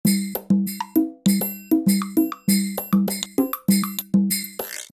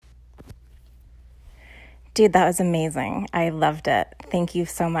Dude, that was amazing. I loved it. Thank you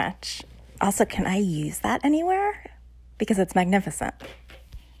so much. Also, can I use that anywhere? Because it's magnificent.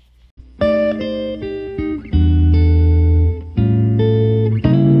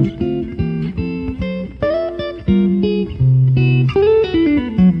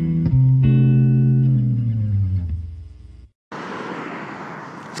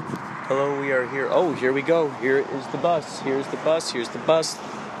 Hello, we are here. Oh, here we go. Here is the bus. Here's the bus. Here's the bus.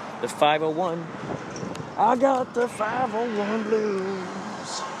 The 501. I got the 501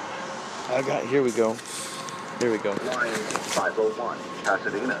 blues. Here we go. Here we go. Line 501,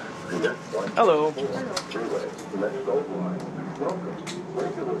 Pasadena. Hello. Freeway. Let's go line. Welcome.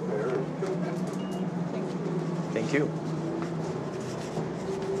 Regular fare is Thank you.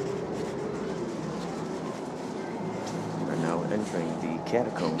 We're now entering the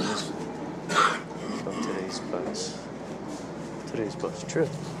catacombs of today's bus trip.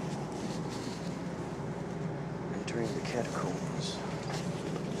 Entering the catacombs.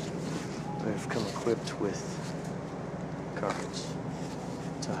 I've come equipped with cards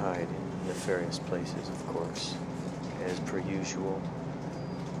to hide in nefarious places, of course, as per usual.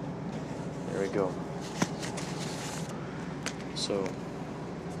 There we go. So,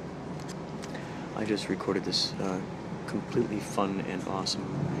 I just recorded this completely fun and awesome.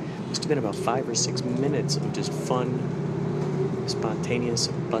 Must have been about 5 or 6 minutes of just fun, spontaneous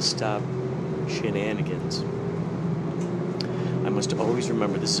bus stop shenanigans. I must always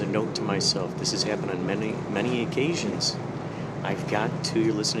remember, this is a note to myself, this has happened on many occasions. I've got to,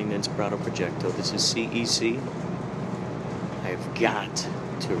 you're listening to Inspirato Projecto, this is CEC. I've got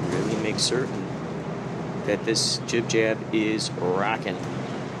to really make certain that this jib jab is rocking.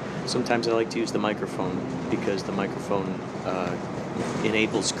 Sometimes I like to use the microphone because the microphone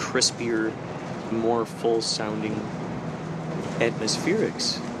enables crispier, more full sounding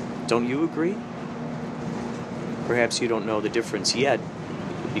atmospherics. Don't you agree? Perhaps you don't know the difference yet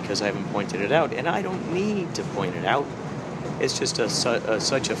because I haven't pointed it out, and I don't need to point it out. It's just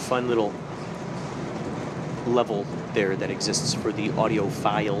such a fun little level there that exists for the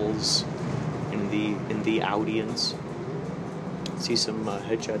audiophiles in the audience. See some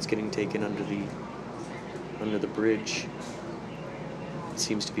headshots getting taken under the bridge. It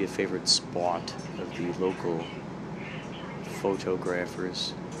seems to be a favorite spot of the local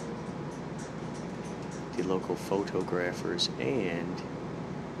photographers. And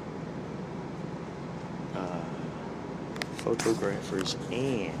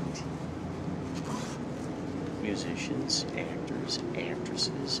musicians, actors,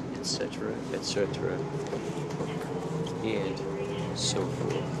 actresses, etc., etc., and so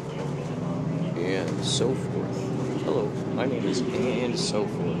forth. Hello, my name is and so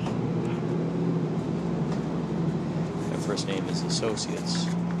forth. My first name is Associates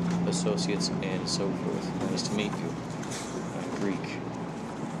and so forth. Nice to meet you. I'm Greek.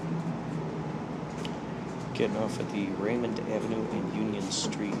 Getting off at the Raymond Avenue and Union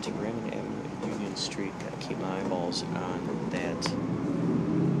Street. Gotta keep my eyeballs on that.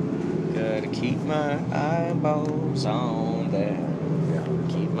 Gotta keep my eyeballs on that. Gotta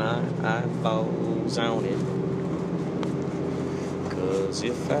keep my eyeballs on it. 'Cause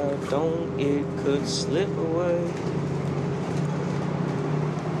if I don't, it could slip away.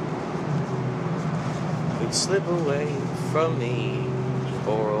 Could slip away from me,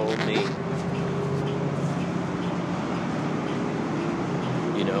 poor old me.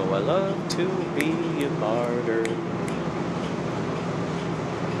 You know I love to be a martyr.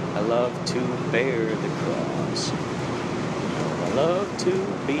 I love to bear the cross. I love to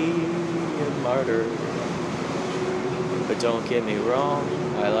be a martyr. But don't get me wrong,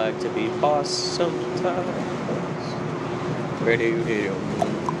 I like to be boss sometimes.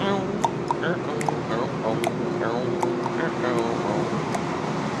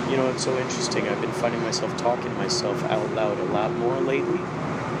 You know, it's so interesting. I've been finding myself talking to myself out loud a lot more lately.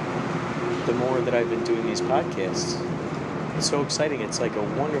 The more that I've been doing these podcasts. It's so exciting. It's like a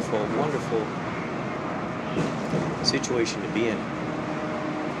wonderful, wonderful situation to be in.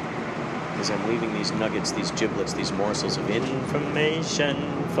 As I'm leaving these nuggets, these giblets, these morsels of information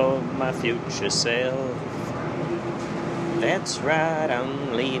for my future self. That's right,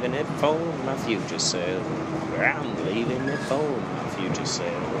 I'm leaving it for my future self. I'm leaving it for my future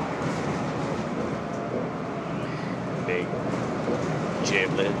self. Big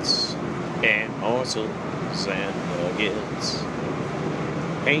giblets and morsels and nuggets.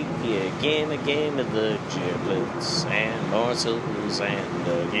 Hey, yeah, give me the giblets and morsels and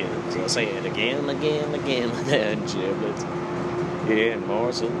nuggets. I'll say it again, the giblets and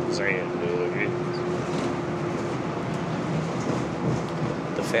morsels and nuggets.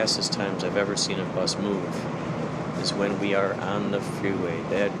 The fastest times I've ever seen a bus move is when we are on the freeway.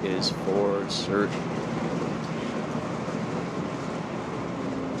 That is for certain.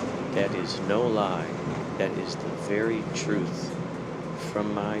 That is no lie. That is the very truth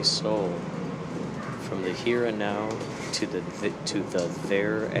from my soul. From the here and now to the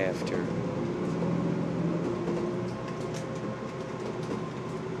thereafter.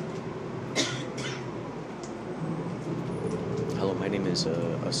 Hello, my name is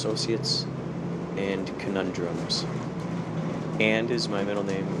Associates and Conundrums. And is my middle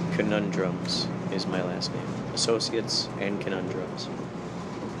name. Conundrums is my last name. Associates and Conundrums.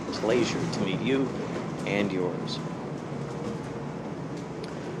 Pleasure to meet you and yours.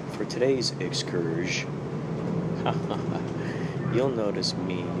 For today's excursion, you'll notice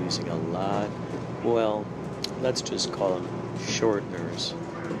me using a lot, well, let's just call them shorteners.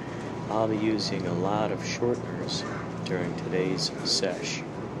 I'll be using a lot of shorteners during today's sesh.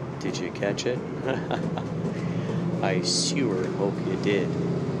 Did you catch it? I sure hope you did,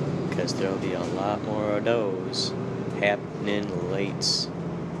 because there'll be a lot more of those happening late.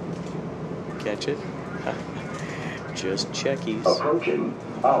 Catch it? Just checkies. Approaching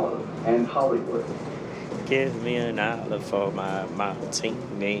Olive and Hollywood. Give me an olive for my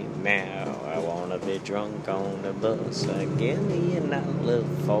martini now. I wanna be drunk on the bus. Give me an olive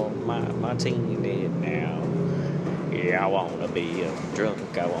for my martini now. Yeah, I wanna be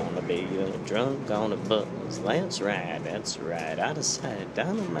drunk. I wanna be drunk on the bus. That's right. That's right. Out of sight,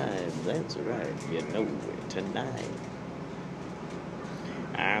 down of mind. That's right. You know it tonight.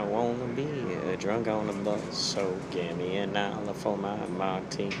 I wanna be drunk on the bus, so give me an olive for my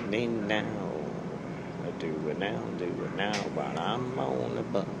martini now. Do it now, while I'm on the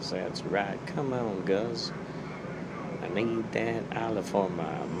bus. That's right, come on, Gus. I need that olive for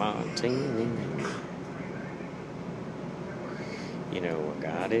my martini. You know, I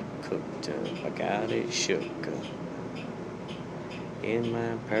got it cooked up, I got it shook up in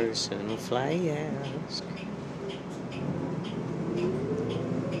my personal flask.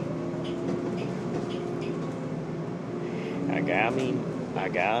 I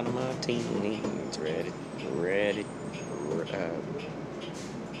got a martini, it's ready.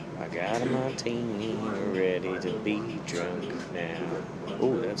 I got a martini, ready to be drunk now.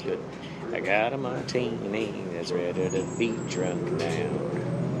 Oh, that's good. I got a martini, that's ready to be drunk now.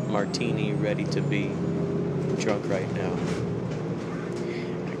 Martini, ready to be drunk right now.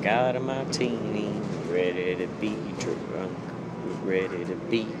 I got a martini, ready to be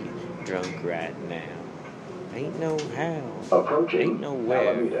drunk right now. Ain't no how, Approaching ain't no where,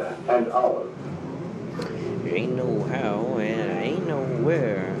 Alameda and Olive. ain't no how, and ain't no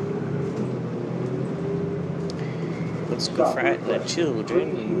where. Let's go frighten the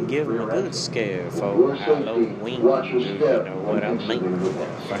children and give them a good scare for Halloween. Do you know what I mean?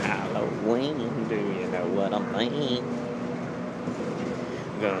 For Halloween, do you know what I mean?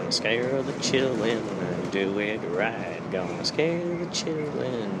 Gonna scare the children and do it right. Gonna scare the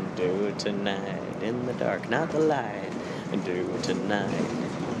children, do it tonight. In the dark, not the light, and do it tonight.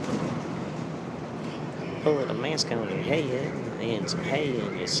 Put a mask on your head and some hay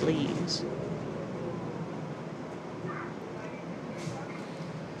in your sleeves.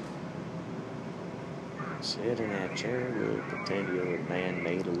 Sit in that chair, we'll pretend you're a man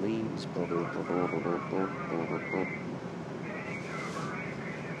made of leaves.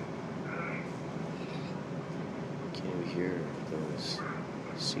 Can you hear those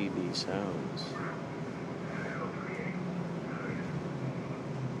CB sounds?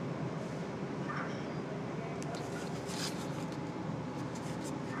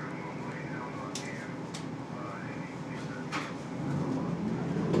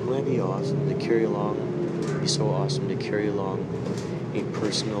 Wouldn't it be awesome to carry along? It'd be so awesome to carry along a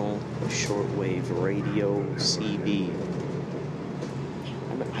personal shortwave radio CB.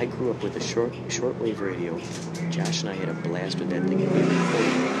 I grew up with a shortwave radio. Josh and I had a blast with that thing. It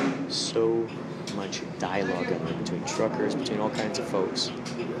recorded so much dialogue on it between truckers, between all kinds of folks.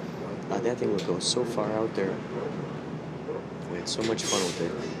 That thing would go so far out there. We had so much fun with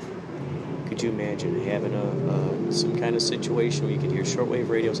it. Could you imagine having some kind of situation where you could hear shortwave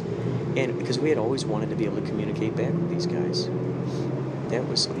radios? And because we had always wanted to be able to communicate back with these guys. That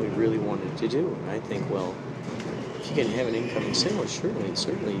was something we really wanted to do. And I think, well, if you can have an incoming signal,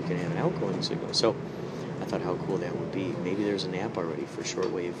 certainly you can have an outgoing signal. So I thought how cool that would be. Maybe there's an app already for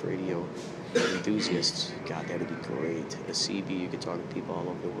shortwave radio enthusiasts. God, that would be great. A CB, you could talk to people all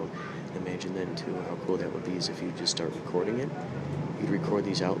over the world. Imagine then, too, how cool that would be is if you just start recording it. You'd record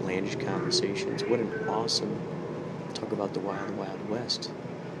these outlandish conversations. What an awesome, talk about the wild, wild west.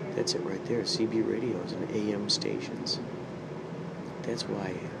 That's it right there, CB radios and AM stations. That's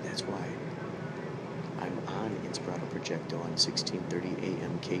why I'm on Inspirato Projecto on 1630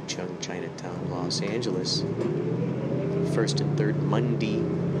 AM K-Chung, Chinatown, Los Angeles. First and third Monday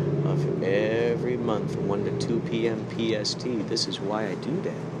of every month from 1 to 2 p.m. PST. This is why I do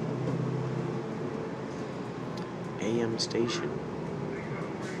that. AM station.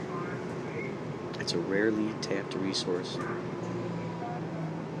 It's a rarely tapped resource.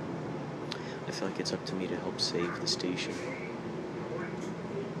 I feel like it's up to me to help save the station.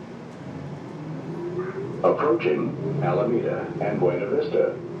 Approaching Alameda and Buena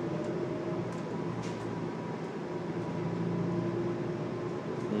Vista.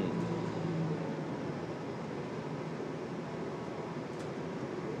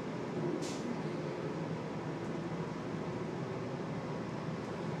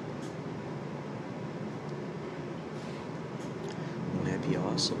 Wouldn't that be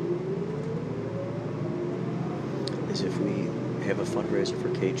awesome? As if we have a fundraiser for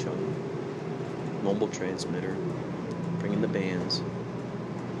K-Chung. Mobile transmitter, bring in the bands.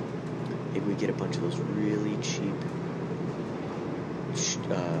 Maybe we get a bunch of those really cheap,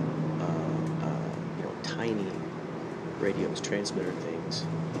 tiny radios, transmitter things,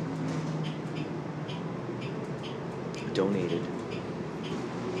 donated,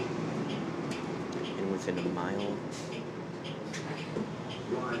 and within a mile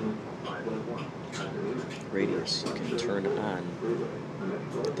radius, you can turn on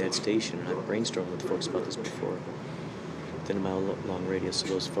that station. And I've brainstormed with folks about this before. Within a mile-long radius of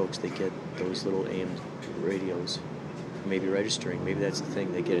those folks, they get those little AM radios. Maybe registering. Maybe that's the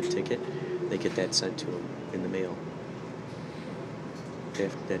thing. They get a ticket. They get that sent to them in the mail.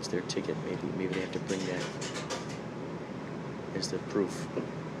 That's their ticket. Maybe they have to bring that as the proof.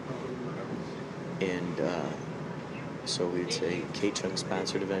 And so we'd say K-Chung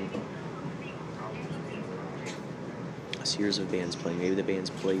sponsored event. A series of bands playing. Maybe the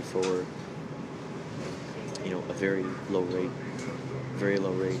bands play for, a very low rate.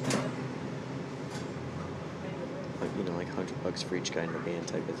 Like $100 for each kind of band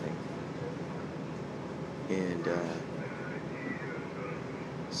type of thing. And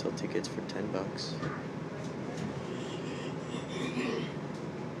sell tickets for $10.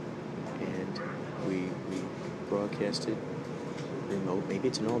 And we broadcast it remote. Maybe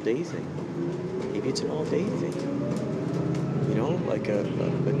it's an all-day thing. Like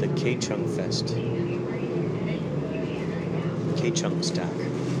the K-Chung Fest. K-Chung stock.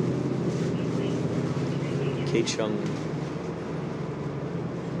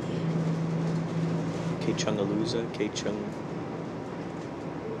 K-Chungalooza, K-Chung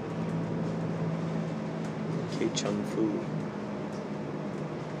food.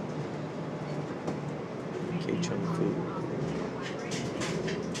 K-Chung food.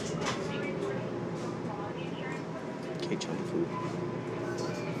 K-Chung food.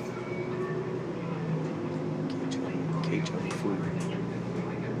 K-Chung food.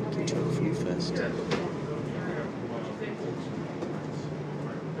 K-Chung food fest.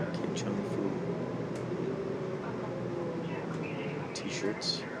 K-Chung food. T-shirts,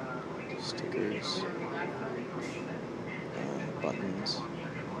 stickers, buttons.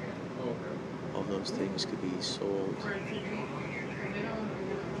 All those things could be sold.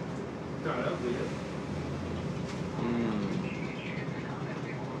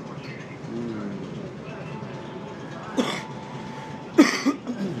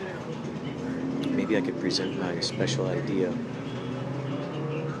 Maybe I could present my special idea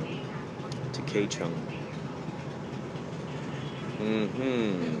to K-Chung.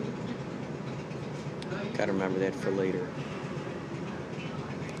 Gotta remember that for later.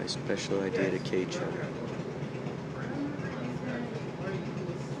 My special idea to K-Chung.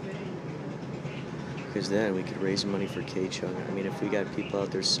 Because then we could raise money for K-Chung. I mean, if we got people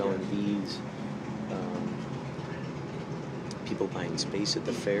out there selling beads, people buying space at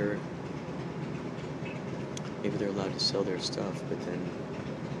the fair, maybe they're allowed to sell their stuff, but then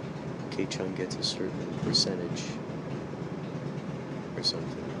K-Chung gets a certain percentage or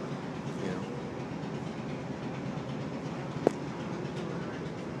something,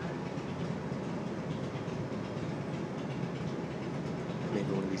 Maybe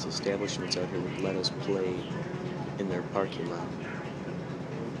one of these establishments out here would let us play in their parking lot.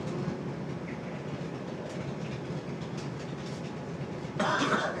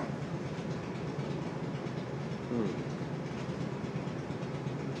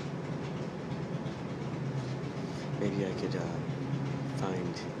 Maybe I could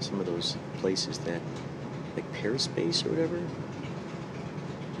find some of those places that, like Pearspace or whatever.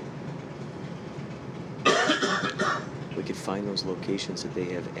 We could find those locations that they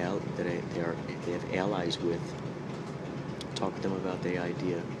have they have allies with talk with them about the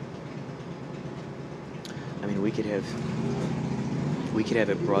idea. I mean, we could have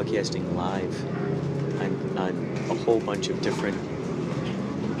it broadcasting live on a whole bunch of different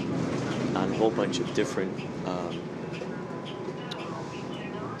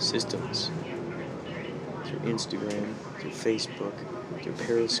systems, through Instagram, through Facebook, through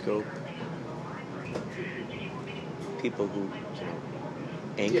Periscope. People who,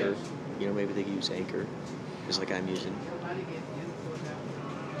 Anchor, maybe they use Anchor, just like I'm using.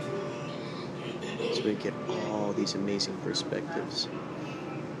 So we get all these amazing perspectives.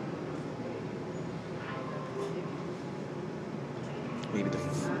 Maybe the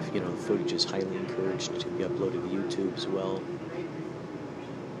footage is highly encouraged to be uploaded to YouTube as well.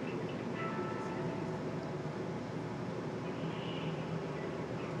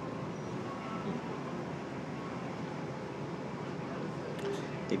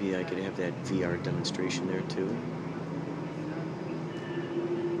 Maybe I could have that VR demonstration there too.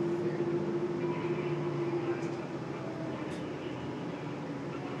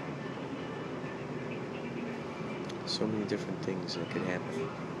 So many different things that could happen.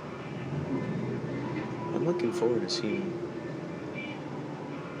 I'm looking forward to seeing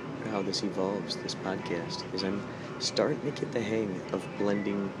how this evolves, this podcast, because I'm starting to get the hang of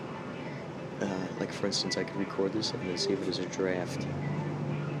blending, like for instance, I could record this and then save it as a draft.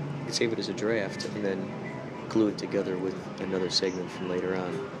 I could save it as a draft and then glue it together with another segment from later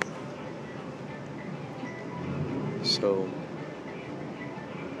on. So,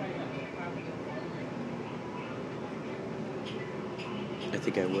 I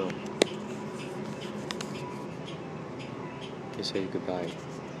think I will. I say goodbye.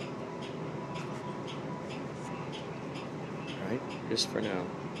 Alright, just for now,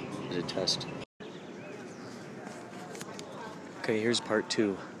 as a test. Okay, here's part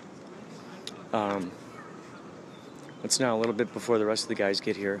 2. It's now a little bit before the rest of the guys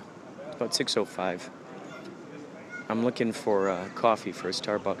get here. It's about 6:05. I'm looking for coffee for a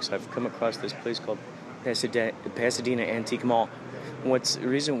Starbucks. I've come across this place called Pasadena Antique Mall.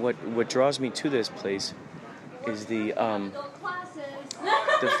 What draws me to this place is the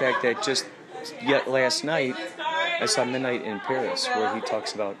fact that just yet last night I saw Midnight in Paris, where he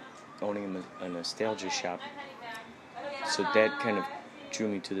talks about owning a nostalgia shop. So that kind of drew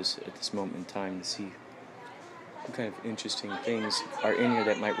me to this at this moment in time, to see what kind of interesting things are in here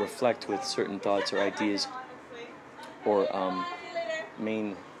that might reflect with certain thoughts or ideas, or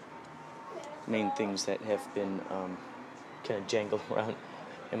main things that have been kind of jangled around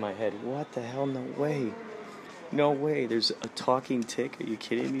in my head. What the hell? No way. No way. There's a talking tick. Are you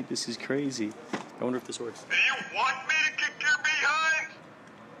kidding me? This is crazy. I wonder if this works. Do you want me to kick your behind?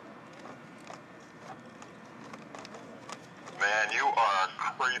 Man, you are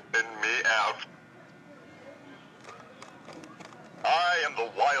creeping me out. I am the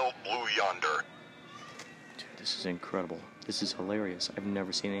wild blue yonder. Dude, this is incredible. This is hilarious. I've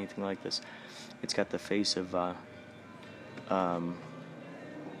never seen anything like this. It's got the face of, oh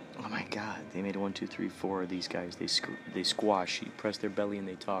my God, they made 1, 2, 3, 4 of these guys. They squash. You press their belly and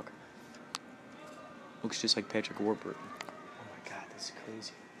they talk. Looks just like Patrick Warburton. Oh my God, this is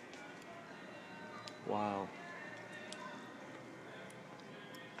crazy. Wow.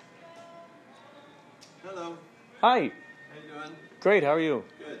 Hello. Hi. How you doing? Great. How are you?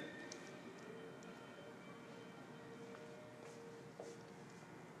 Good.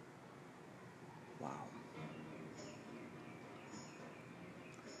 Wow.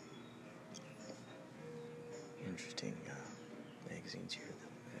 Interesting magazines here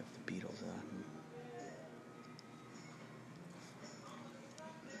that have the Beatles on them.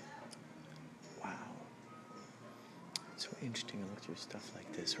 Wow. It's so interesting to look through stuff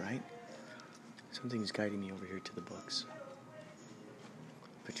like this, right? Something's guiding me over here to the books.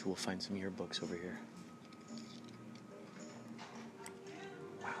 Bet you will find some of your books over here.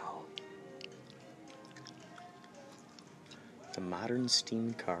 Wow. The modern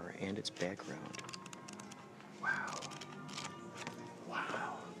steam car and its background. Wow.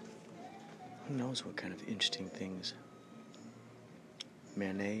 Wow. Who knows what kind of interesting things.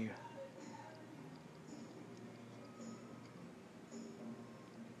 Manet.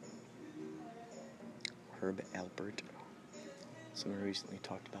 Herb Alpert. Someone recently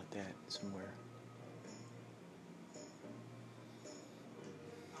talked about that somewhere.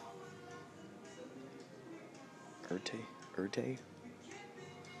 Erte?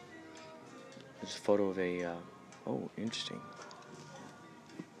 There's a photo of a, oh, interesting.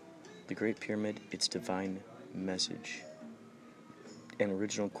 The Great Pyramid, its divine message. An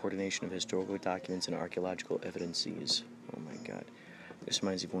original coordination of historical documents and archaeological evidences. Oh my God. This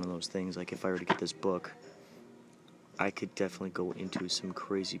reminds me of one of those things, like if I were to get this book, I could definitely go into some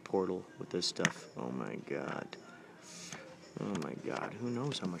crazy portal with this stuff. Oh my god. Oh my god. Who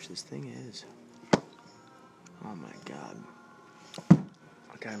knows how much this thing is? Oh my god.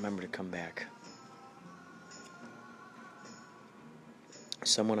 I gotta remember to come back.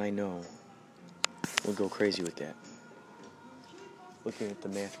 Someone I know will go crazy with that. Looking at the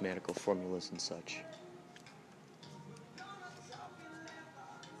mathematical formulas and such.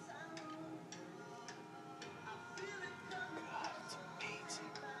 God, it's amazing.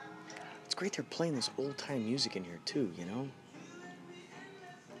 It's great they're playing this old-time music in here too, you know?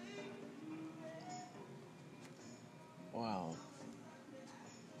 Wow.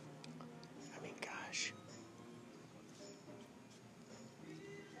 I mean, gosh.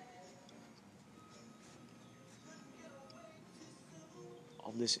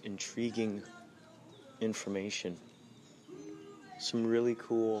 All this intriguing information. Some really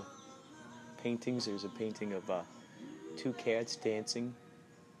cool paintings. There's a painting of two cats dancing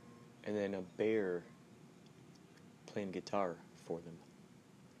and then a bear playing guitar for them.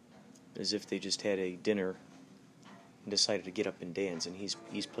 As if they just had a dinner and decided to get up and dance, and he's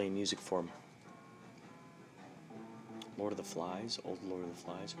playing music for them. Lord of the Flies, old Lord of the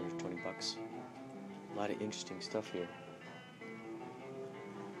Flies, for $20. A lot of interesting stuff here.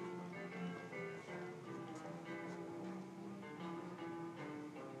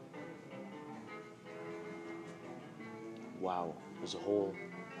 Wow, there's a whole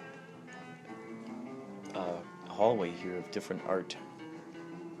hallway here of different art.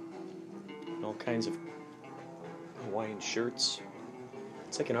 And all kinds of Hawaiian shirts.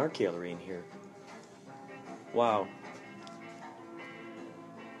 It's like an art gallery in here. Wow.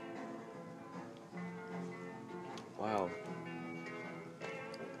 Wow.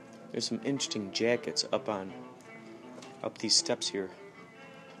 There's some interesting jackets up these steps here.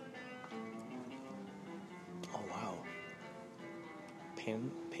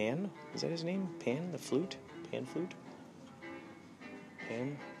 Pan? Is that his name? Pan? The flute? Pan flute?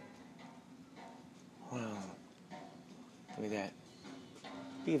 Pan? Wow. Look at that.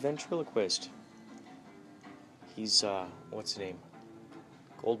 Be a ventriloquist. He's, what's his name?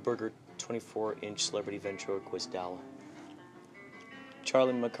 Goldberger 24-inch celebrity ventriloquist doll.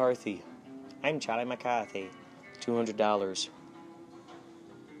 Charlie McCarthy. I'm Charlie McCarthy. $200.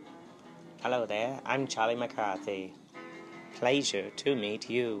 Hello there, I'm Charlie McCarthy. Pleasure to meet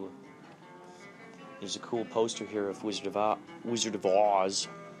you. There's a cool poster here of Wizard of Oz.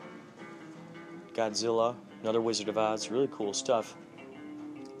 Godzilla, another Wizard of Oz. Really cool stuff.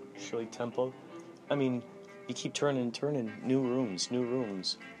 Shirley Temple. I mean, you keep turning. New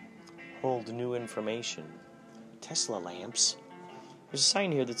rooms. Hold new information. Tesla lamps. There's a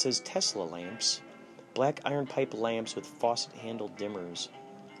sign here that says Tesla lamps. Black iron pipe lamps with faucet-handled dimmers.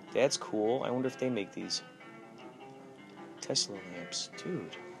 That's cool. I wonder if they make these. Tesla lamps.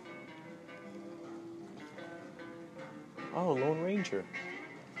 Dude. Oh, Lone Ranger.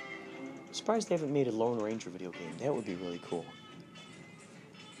 I'm surprised they haven't made a Lone Ranger video game. That would be really cool.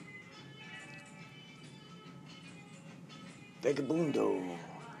 Vagabundo.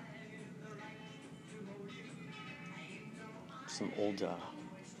 Some old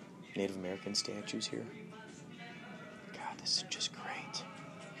Native American statues here. God, this is just great.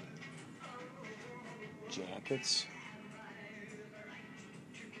 Jackets.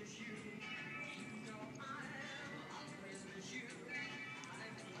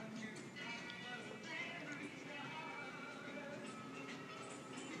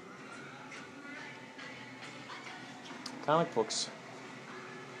 Comic books.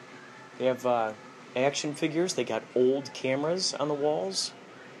 They have action figures. They got old cameras on the walls.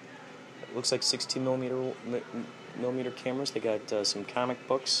 It looks like 16 millimeter cameras. They got some comic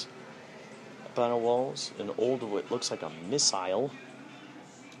books up on the walls. An old, what looks like a missile.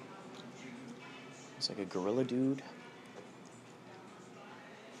 It's like a gorilla dude.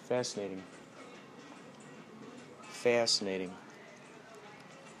 Fascinating. Fascinating.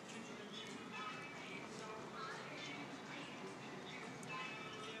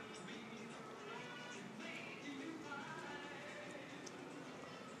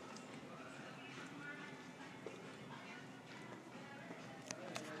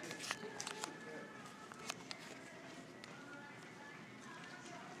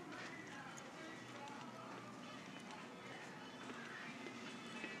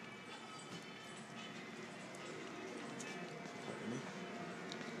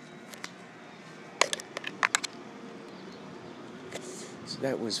 So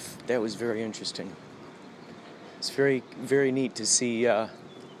that was very interesting. It's very, very neat to see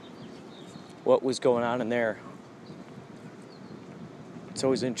what was going on in there. It's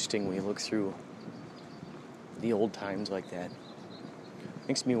always interesting when you look through the old times like that.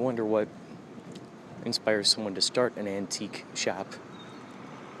 Makes me wonder what inspires someone to start an antique shop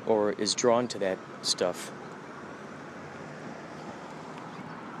or is drawn to that stuff.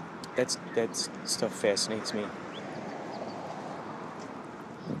 That stuff fascinates me.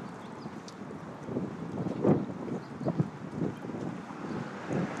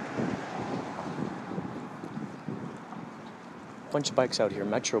 Bunch of bikes out here,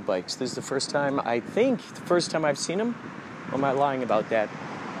 Metro bikes. This is the first time I've seen them. Or am I lying about that?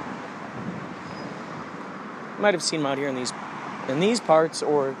 Might have seen them out here in these parts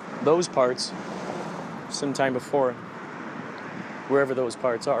or those parts sometime before, wherever those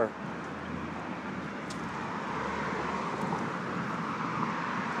parts are.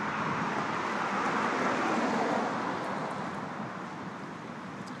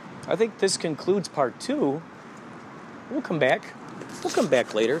 I think this concludes part 2. We'll come back. We'll come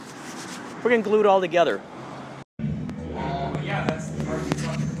back later. We're going to glue it all together.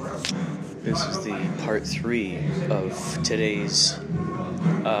 This is the part 3 of today's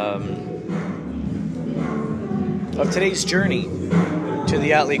journey to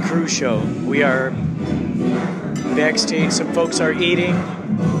the Otley Cruise Show. We are backstage. Some folks are eating.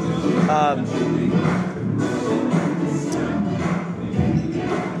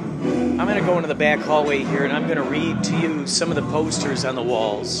 I'm going to go into the back hallway here, and I'm going to read to you some of the posters on the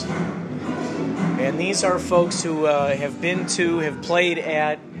walls. And these are folks who have played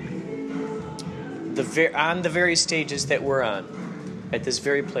at on the very stages that we're on, at this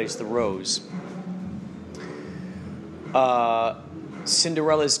very place, the Rose.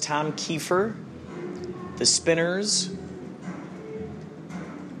 Cinderella's Tom Kiefer, the Spinners,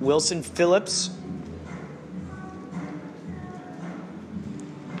 Wilson Phillips,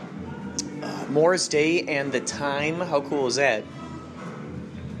 Morris Day and the Time. How cool is that?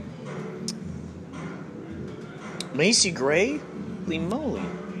 Macy Gray? Holy moly.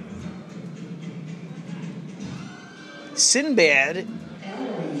 Sinbad.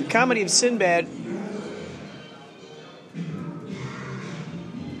 The Comedy of Sinbad.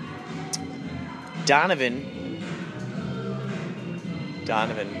 Donovan.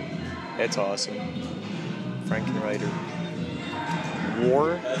 That's awesome. Frankenreiter.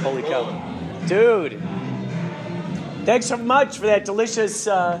 War. Holy cow. Dude. Thanks so much for that delicious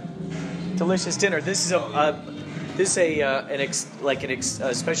dinner. This is a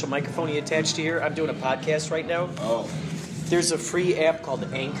special microphone you attached to here. I'm doing a podcast right now. Oh. There's a free app called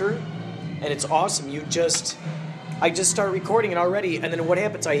Anchor, and it's awesome. I just start recording it already, and then what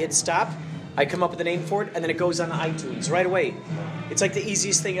happens? I hit stop, I come up with a name for it, and then it goes on iTunes right away. It's like the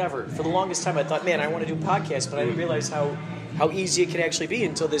easiest thing ever. For the longest time, I thought, man, I want to do podcasts, but I didn't realize how easy it can actually be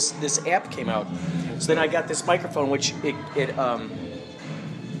until this app came out. So then I got this microphone, which it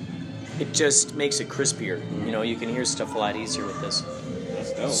just makes it crispier. You know, you can hear stuff a lot easier with this.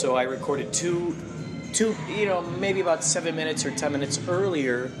 That's dope. So I recorded two, maybe about 7 minutes or 10 minutes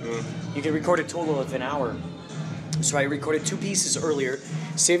earlier. You can record a total of an hour. So I recorded 2 pieces earlier,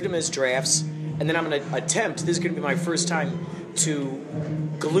 saved them as drafts, and then I'm going to attempt, this is going to be my first time, to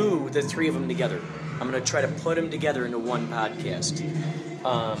glue the 3 of them together. I'm going to try to put them together into one podcast.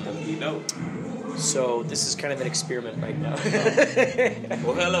 So this is kind of an experiment right now.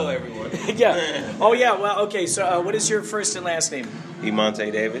 Well, hello, everyone. Yeah. Oh, yeah. Well, okay. So what is your first and last name?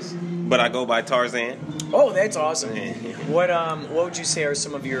 Emonte Davis, but I go by Tarzan. Oh, that's awesome. What would you say are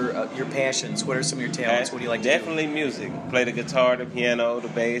some of your passions? What are some of your talents? What do you like to do? Definitely music. Play the guitar, the piano, the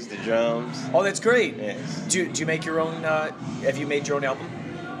bass, the drums. Oh, that's great. Yes. Do you make your own? Have you made your own album?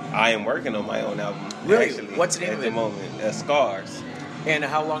 I am working on my own album. Really? Actually, What's the name of it? At the moment, Scars. And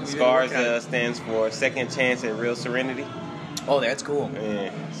how long have you Scars been working on it? stands for Second Chance at Real Serenity. Oh, that's cool.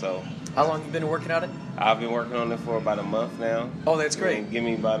 Yeah. So. How long have you been working on it? I've been working on it for about a month now. Oh, that's great. And give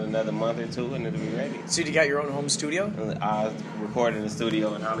me about another month or 2 and it'll be ready. So you got your own home studio? I recorded in a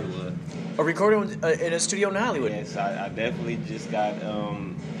studio in Hollywood. A recording in a studio in Hollywood? Yes, I definitely just got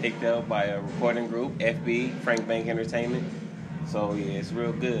picked up by a recording group, FB, Frank Bank Entertainment. So yeah, it's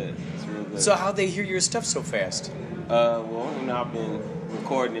real good. It's real good. So how'd they hear your stuff so fast? Well, I've been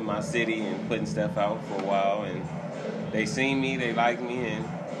recording in my city and putting stuff out for a while, and they seen me, they like me, and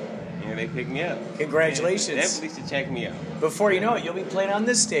they picked me up. Congratulations. And definitely should check me out. Before you know it, you'll be playing on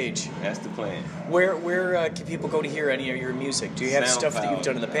this stage. That's the plan. Where can people go to hear any of your music? Do you have stuff that you've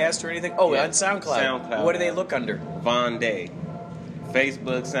done in the past or anything? Oh, yeah. On SoundCloud. SoundCloud. What do they look under? Von Day.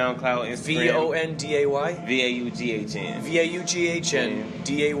 Facebook, SoundCloud, Instagram. Vonday? VAUGHN. VAUGHN.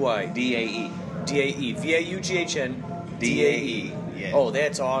 DAY. DAE. DAE. VAUGHN. DAE. Yeah. Oh,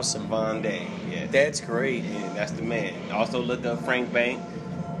 that's awesome. Von Day. Yeah. That's great. Yeah, that's the man. Also look up Frank Bank,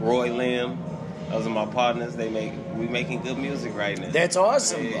 Roy Lim, Those are my partners. We making good music right now. That's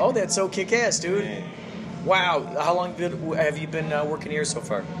awesome. Yeah. Oh, that's so kick-ass, dude. Yeah. Wow. How long have you been working here so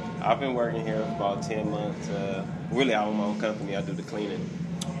far? I've been working here for about 10 months. Really, I own my own company. I do the cleaning.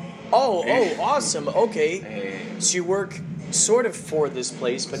 Oh, awesome. Okay. Yeah. So you work sort of for this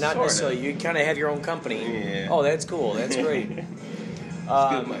place, but not Sorta. necessarily. You kind of have your own company. Yeah. Oh, that's cool. That's great.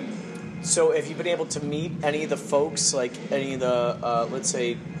 Good money. So have you been able to meet any of the folks, like any of the, let's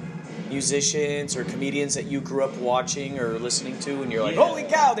say, musicians or comedians that you grew up watching or listening to, and you're like, Yeah. holy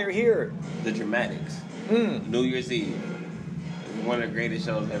cow, they're here? The Dramatics. New Year's Eve. It's one of the greatest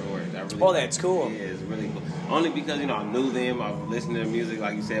shows ever worked. Oh, that's cool. Yeah, it's really cool. Only because, I knew them. I've listened to their music,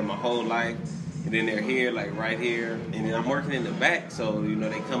 like you said, my whole life. And then they're here, like right here. And then I'm working in the back, so,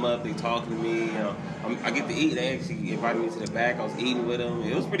 they come up, they talk to me. I get to eat. They actually invited me to the back. I was eating with them.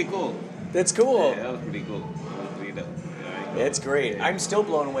 It was pretty cool. That's cool. Yeah, that was pretty cool. That was pretty dope. That's great. I'm still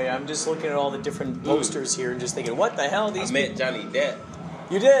blown away. I'm just looking at all the different posters here and just thinking, what the hell? These I met Johnny Depp.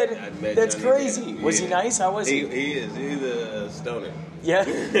 You did? I met That's Johnny crazy. Depp. Was he Yeah. nice? How was he? He is. He's a stoner. Yeah.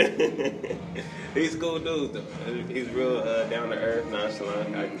 He's a cool dude, though. He's real down to earth,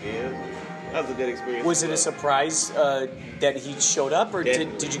 nonchalant. I guess that was a good experience. Was it a surprise that he showed up, or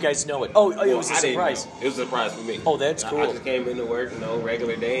Definitely. did you guys know it? Oh, it was a I didn't surprise. know. It was a surprise for me. Oh, that's cool. I just came into work,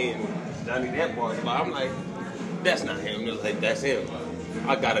 regular day, and Johnny Depp was. But I'm like, that's not him. They're like, that's him.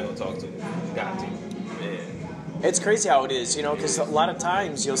 I gotta go talk to him. Got to. Yeah. It's crazy how it is, because a lot of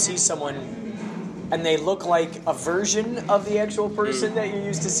times you'll see someone and they look like a version of the actual person that you're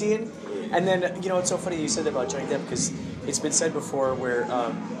used to seeing. And then, it's so funny you said that about Johnny Depp, because it's been said before where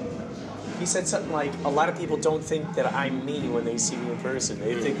he said something like, a lot of people don't think that I'm me when they see me in person.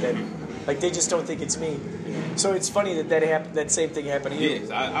 They think that, they just don't think it's me. So it's funny that same thing happened to you. Yes,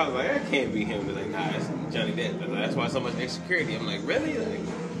 I was like, that can't be him. They're like, nah, it's Johnny Depp. They're like, that's why so much extra security. I'm like, really?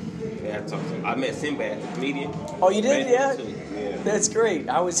 Yeah, I talked to him. I met Sinbad, the comedian. Oh, you did? Met Yeah? him too. Yeah. That's great.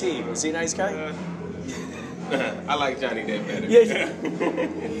 How was he? Was he a nice guy? I like Johnny Depp better. Yeah.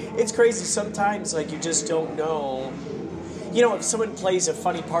 It's crazy. Sometimes, you just don't know. If someone plays a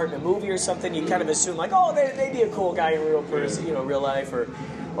funny part in a movie or something, you kind of assume, they'd be a cool guy in real person, real life.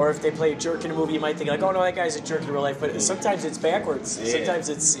 Or if they play a jerk in a movie, you might think, oh, no, that guy's a jerk in real life. But sometimes it's backwards. Yeah. Sometimes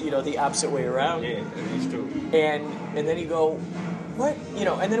it's, the opposite way around. Yeah, that's true. And then you go, what?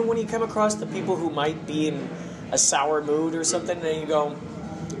 And then when you come across the people who might be in a sour mood or something, then you go,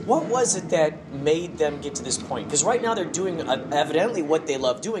 what was it that made them get to this point? Because right now they're doing evidently what they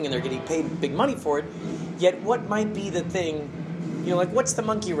love doing, and they're getting paid big money for it. Yet what might be the thing, what's the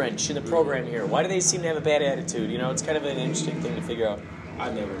monkey wrench in the program here? Why do they seem to have a bad attitude? It's kind of an interesting thing to figure out. I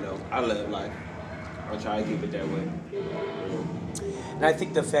never know. I love life. I'll try to keep it that way. And I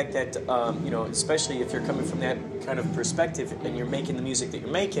think the fact that, especially if you're coming from that kind of perspective and you're making the music that you're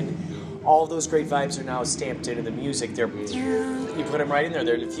making, all those great vibes are now stamped into the music. You put them right in there.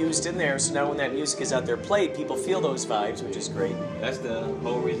 They're diffused in there. So now when that music is out there played, people feel those vibes, which is great. That's the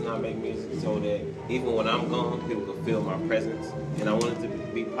whole reason I make music, so that even when I'm gone, people can feel my presence. And I want it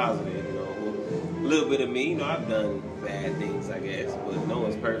to be positive, A little bit of me, I've done bad things, I guess, but no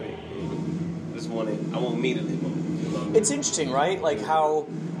one's perfect. I want me to live on. It's interesting, right? How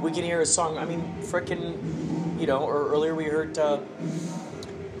we can hear a song. I mean, frickin', or earlier we heard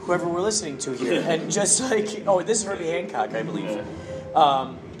whoever we're listening to here, and just this is Herbie Hancock, I believe.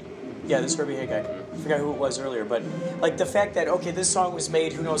 Yeah, this is Herbie Hancock. I forgot who it was earlier, but the fact that this song was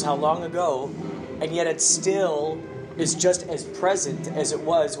made who knows how long ago, and yet it still is just as present as it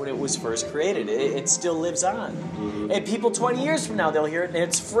was when it was first created. It still lives on. Mm-hmm. And people 20 years from now, they'll hear it, and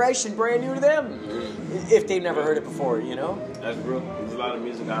it's fresh and brand new to them, if they've never heard it before, That's real. There's a lot of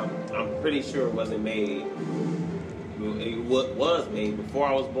music I'm pretty sure it wasn't made. It was made before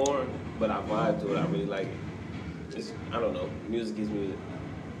I was born, but I vibe to it. I really like it. I don't know. Music is music.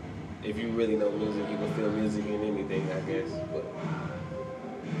 If you really know music, you can feel music in anything, I guess. But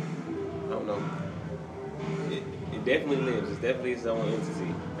I don't know. It definitely lives. It's definitely its own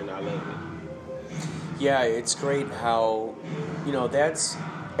entity, and I love it. Yeah, it's great how, that's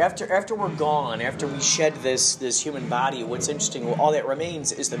after we're gone, after we shed this human body. What's interesting, all that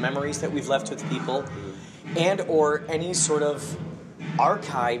remains is the memories that we've left with people, and or any sort of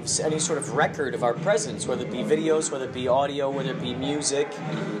archives, any sort of record of our presence, whether it be videos, whether it be audio, whether it be music,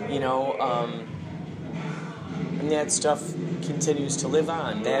 and that stuff continues to live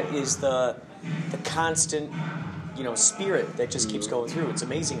on. That is the constant, spirit that just keeps going through. It's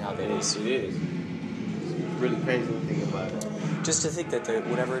amazing how that is. It is. It's really crazy to think about it. Just to think that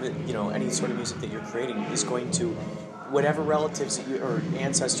any sort of music that you're creating is going to, whatever relatives that or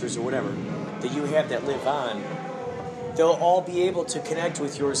ancestors or whatever that you have that live on, they'll all be able to connect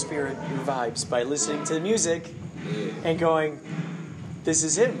with your spirit, your vibes, by listening to the music and going, this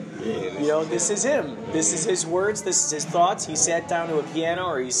is him. You know, this is him. This is his words. This is his thoughts. He sat down to a piano,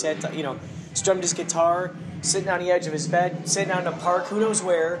 or he strummed his guitar, sitting on the edge of his bed, sitting out in a park, who knows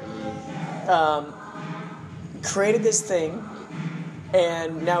where, created this thing,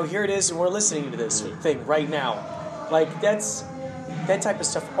 and now here it is, and we're listening to this thing right now. Like, that type of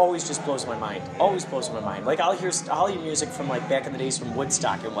stuff always just blows my mind. Always blows my mind. Like, I'll hear music from, like, back in the days from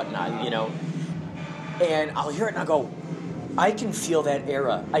Woodstock and whatnot, you know, and I'll hear it and I'll go, I can feel that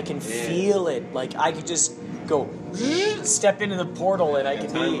era. I can feel it. Like, I could just go, step into the portal and I can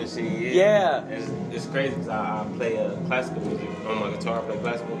time be... machine, Yeah. It's crazy because I play classical music on my guitar. I play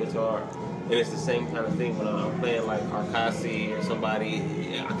classical guitar. And it's the same kind of thing when I'm playing like Arkasi or somebody.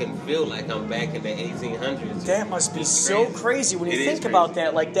 I can feel like I'm back in the 1800s. That must be It's so crazy when you It is think about crazy.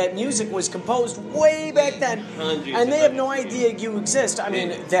 that. Like, that music was composed way back then, Hundreds and they and have no hundreds of idea you exist. I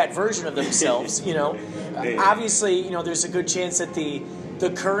mean, that version of themselves, you know. Obviously, you know, there's a good chance that the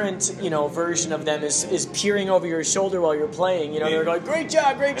current, you know, version of them is peering over your shoulder while you're playing. You know, they're going, great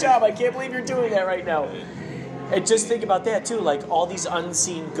job, I can't believe you're doing that right now. And just think about that, too. Like, all these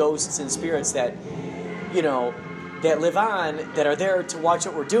unseen ghosts and spirits that, you know, that live on, that are there to watch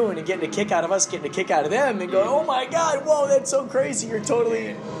what we're doing and getting a kick out of us, getting a kick out of them, and going, oh my God, whoa, that's so crazy. You're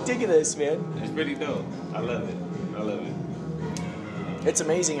totally digging this, man. It's pretty dope. I love it. It's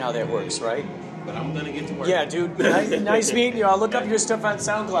amazing how that works, right? But I'm going to get to work. Yeah, dude. Nice meeting you. I'll look up your stuff on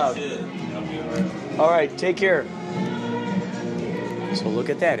SoundCloud. I'll be around. All right, take care. So look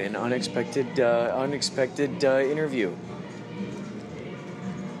at that, an unexpected interview.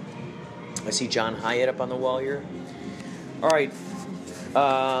 I see John Hyatt up on the wall here. All right,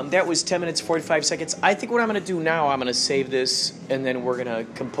 that was 10 minutes, 45 seconds. I think what I'm going to do now, I'm going to save this, and then we're going to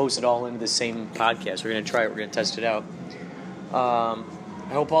compose it all into the same podcast. We're going to try it. We're going to test it out. I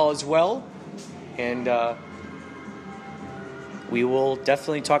hope all is well, and we will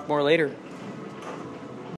definitely talk more later.